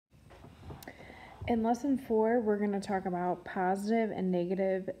In lesson 4, we're going to talk about positive and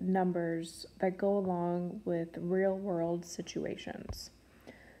negative numbers that go along with real world situations.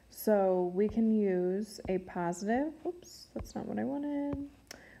 So we can use a positive, oops, that's not what I wanted.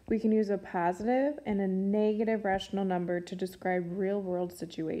 We can use a positive and a negative rational number to describe real world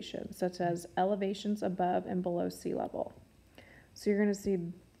situations, such as elevations above and below sea level. So you're going to see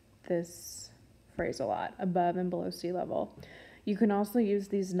this phrase a lot, above and below sea level. You can also use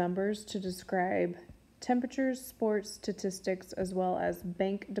these numbers to describe temperatures, sports, statistics, as well as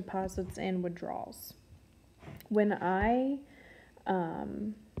bank deposits and withdrawals. When I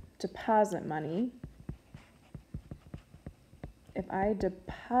deposit money, if I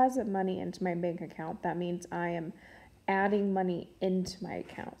deposit money into my bank account, that means I am adding money into my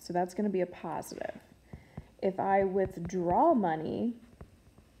account. So that's going to be a positive. If I withdraw money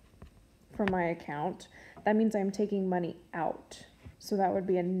from my account, that means I'm taking money out. So that would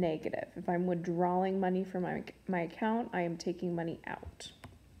be a negative. If I'm withdrawing money from my account, I am taking money out.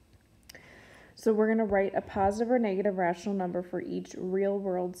 So we're going to write a positive or negative rational number for each real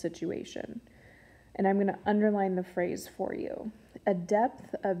world situation. And I'm going to underline the phrase for you. A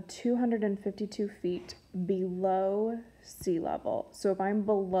depth of 252 feet below sea level. So if I'm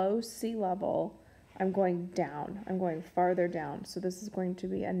below sea level, I'm going down. I'm going farther down. So this is going to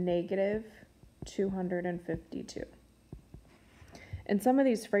be a negative 252. And some of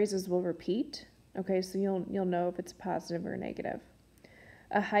these phrases will repeat. Okay, so you'll know if it's positive or negative.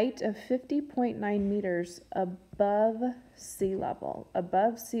 A height of 50.9 meters above sea level.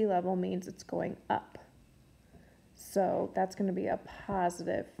 Above sea level means it's going up. So that's going to be a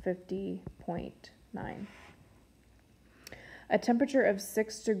positive 50.9. A temperature of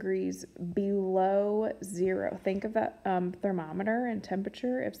 6 degrees below zero. Think of that thermometer and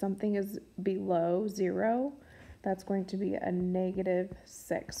temperature. If something is below zero, that's going to be a negative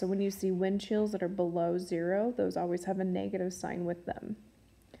 6. So when you see wind chills that are below zero, those always have a negative sign with them.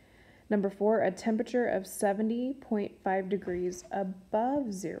 Number 4, a temperature of 70.5 degrees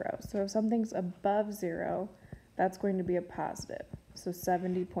above zero. So if something's above zero, that's going to be a positive. So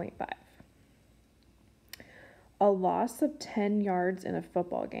 70.5. A loss of 10 yards in a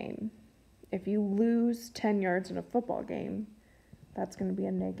football game. If you lose 10 yards in a football game, that's going to be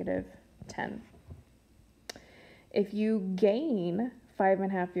a negative 10. If you gain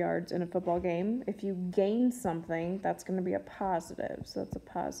 5.5 yards in a football game, if you gain something, that's going to be a positive. So that's a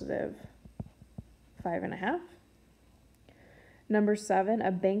positive 5.5. Number 7,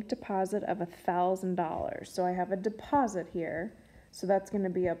 a bank deposit of $1,000. So I have a deposit here. So that's going to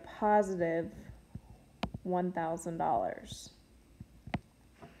be a positive $1,000.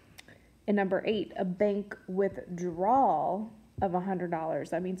 And number 8, a bank withdrawal of $100.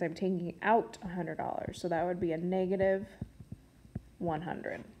 That means I'm taking out $100. So that would be a negative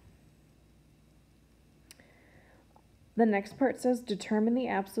 100. The next part says determine the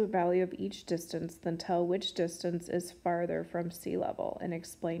absolute value of each distance, then tell which distance is farther from sea level and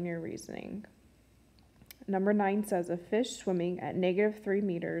explain your reasoning. Number 9 says a fish swimming at negative 3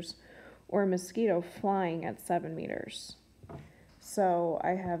 meters or a mosquito flying at 7 meters. So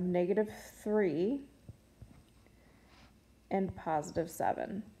I have negative 3 and positive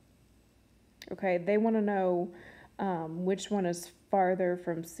 7. Okay, they want to know which one is farther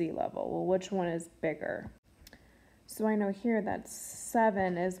from sea level. Well, which one is bigger? So I know here that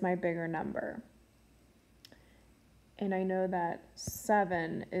 7 is my bigger number. And I know that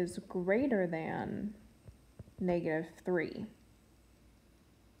 7 is greater than negative 3.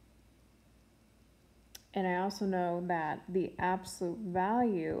 And I also know that the absolute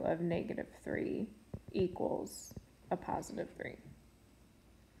value of negative 3 equals a positive 3.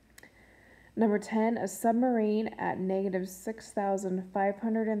 Number 10, a submarine at negative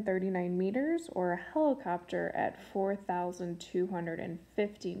 6,539 meters or a helicopter at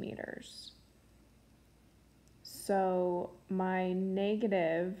 4,250 meters. So my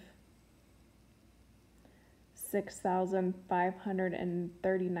negative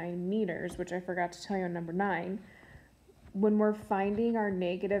 6,539 meters, which I forgot to tell you on number 9, when we're finding our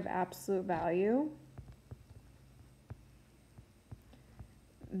negative absolute value,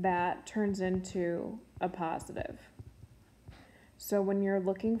 that turns into a positive. So when you're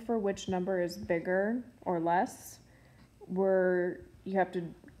looking for which number is bigger or less, you have to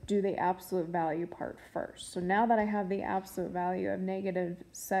do the absolute value part first. So now that I have the absolute value of negative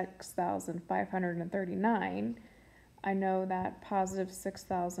 6,539, I know that positive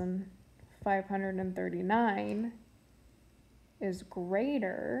 6,539 is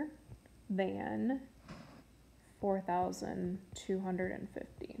greater than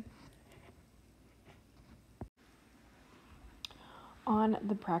 4,250. On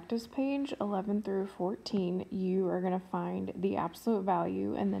the practice page 11 through 14, you are going to find the absolute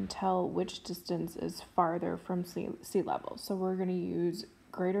value and then tell which distance is farther from sea level. So we're going to use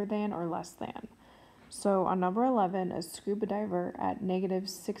greater than or less than. So on number 11, a scuba diver at negative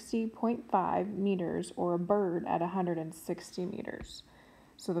 60.5 meters or a bird at 160 meters.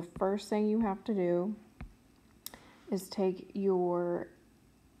 So the first thing you have to do is take your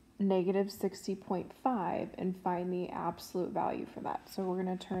negative 60.5 and find the absolute value for that. So we're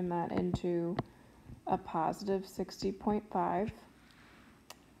going to turn that into a positive 60.5.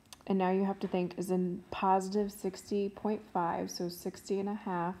 And now you have to think, is in positive 60.5, so 60 and a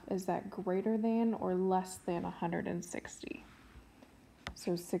half, is that greater than or less than 160?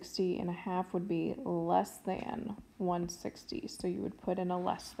 So 60 and a half would be less than 160. So you would put in a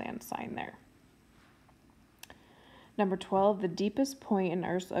less than sign there. Number 12, the deepest point in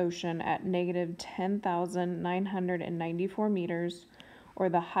Earth's ocean at negative 10,994 meters, or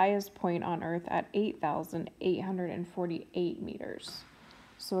the highest point on Earth at 8,848 meters.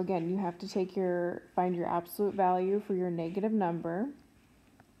 So again, you have to find your absolute value for your negative number.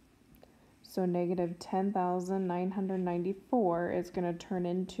 So negative 10,994 is going to turn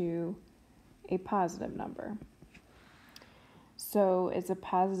into a positive number. So it's a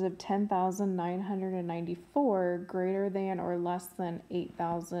positive 10,994 greater than or less than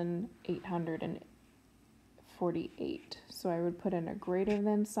 8,848. So I would put in a greater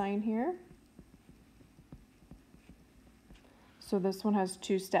than sign here. So this one has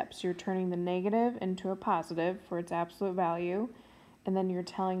two steps. You're turning the negative into a positive for its absolute value, and then you're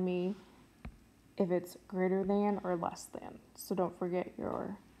telling me if it's greater than or less than. So don't forget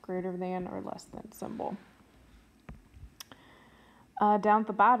your greater than or less than symbol. Down at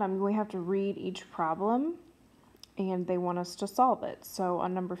the bottom, we have to read each problem, and they want us to solve it. So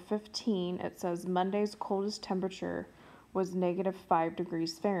on number 15, it says Monday's coldest temperature was negative 5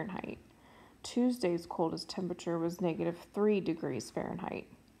 degrees Fahrenheit. Tuesday's coldest temperature was negative 3 degrees Fahrenheit.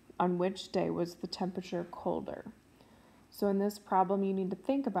 On which day was the temperature colder? So in this problem, you need to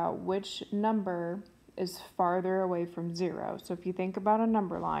think about which number is farther away from 0. So if you think about a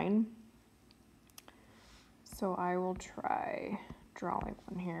number line, so I will try drawing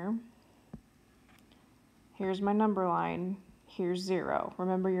one here. Here's my number line. Here's 0.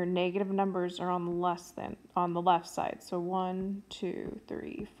 Remember, your negative numbers are on the left side. So 1, 2,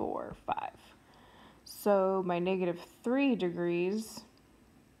 3, 4, 5. So my negative 3 degrees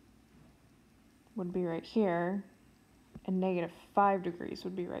would be right here, and negative 5 degrees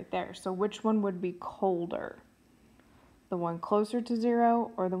would be right there. So which one would be colder? The one closer to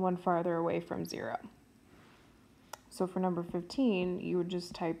 0 or the one farther away from 0? So for number 15, you would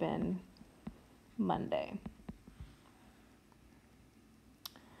just type in Monday.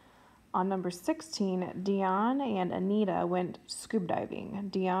 On number 16, Dion and Anita went scuba diving.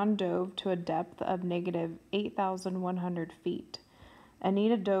 Dion dove to a depth of negative 8,100 feet.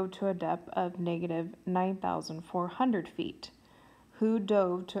 Anita dove to a depth of negative 9,400 feet. Who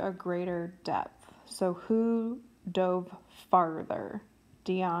dove to a greater depth? So who dove farther,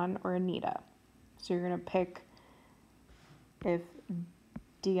 Dion or Anita? So you're going to pick if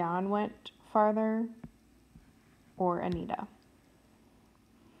Dion went farther or Anita.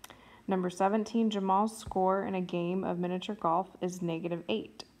 Number 17, Jamal's score in a game of miniature golf is negative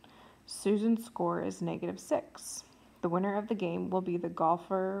 8. Susan's score is negative 6. The winner of the game will be the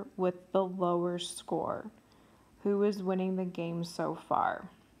golfer with the lower score. Who is winning the game so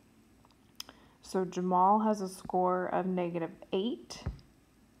far? So Jamal has a score of negative 8,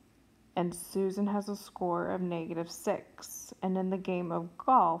 and Susan has a score of negative 6. And in the game of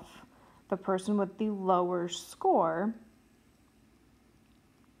golf, the person with the lower score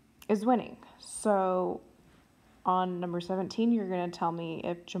is winning. So on number 17, you're going to tell me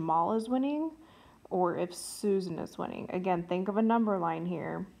if Jamal is winning or if Susan is winning. Again, think of a number line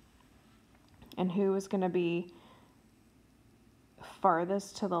here, and who is going to be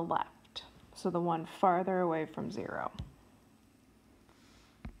farthest to the left. So the one farther away from 0.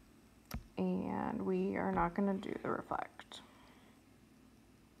 And we are not going to do the reflect.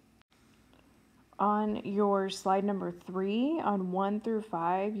 On your slide number 3, on 1 through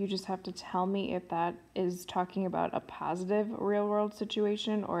 5, you just have to tell me if that is talking about a positive real-world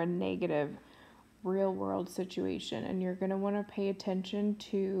situation or a negative real-world situation. And you're going to want to pay attention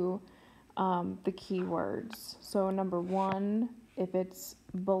to the keywords. So number 1, if it's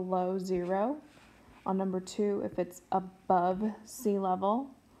below 0. On number 2, if it's above sea level.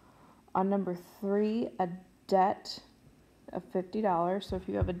 On number 3, a debt of $50. So if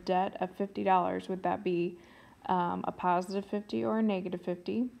you have a debt of $50, would that be a positive 50 or a negative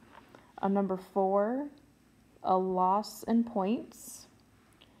 50? On number 4, a loss in points.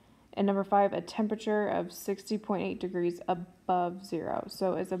 And number 5, a temperature of 60.8 degrees above 0.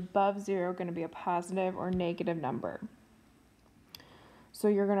 So is above 0 going to be a positive or negative number? So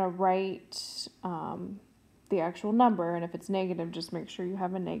you're going to write the actual number, and if it's negative, just make sure you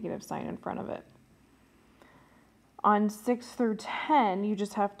have a negative sign in front of it. On 6 through 10, you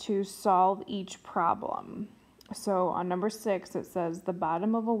just have to solve each problem. So on number 6, it says the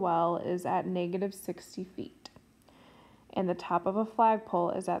bottom of a well is at negative 60 feet. And the top of a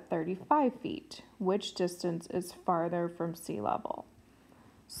flagpole is at 35 feet. Which distance is farther from sea level?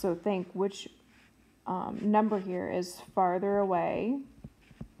 So think which number here is farther away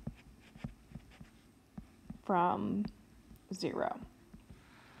from 0.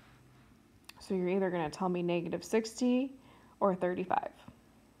 So you're either going to tell me negative 60 or 35.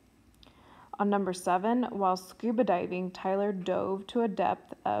 On number 7, while scuba diving, Tyler dove to a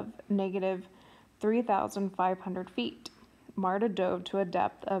depth of negative 3,500 feet. Marta dove to a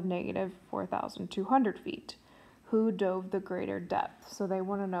depth of negative 4,200 feet. Who dove the greater depth? So they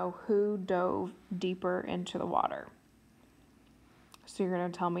want to know who dove deeper into the water. So you're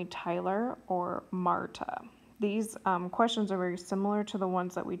going to tell me Tyler or Marta. These questions are very similar to the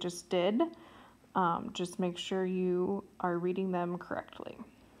ones that we just did. Just make sure you are reading them correctly.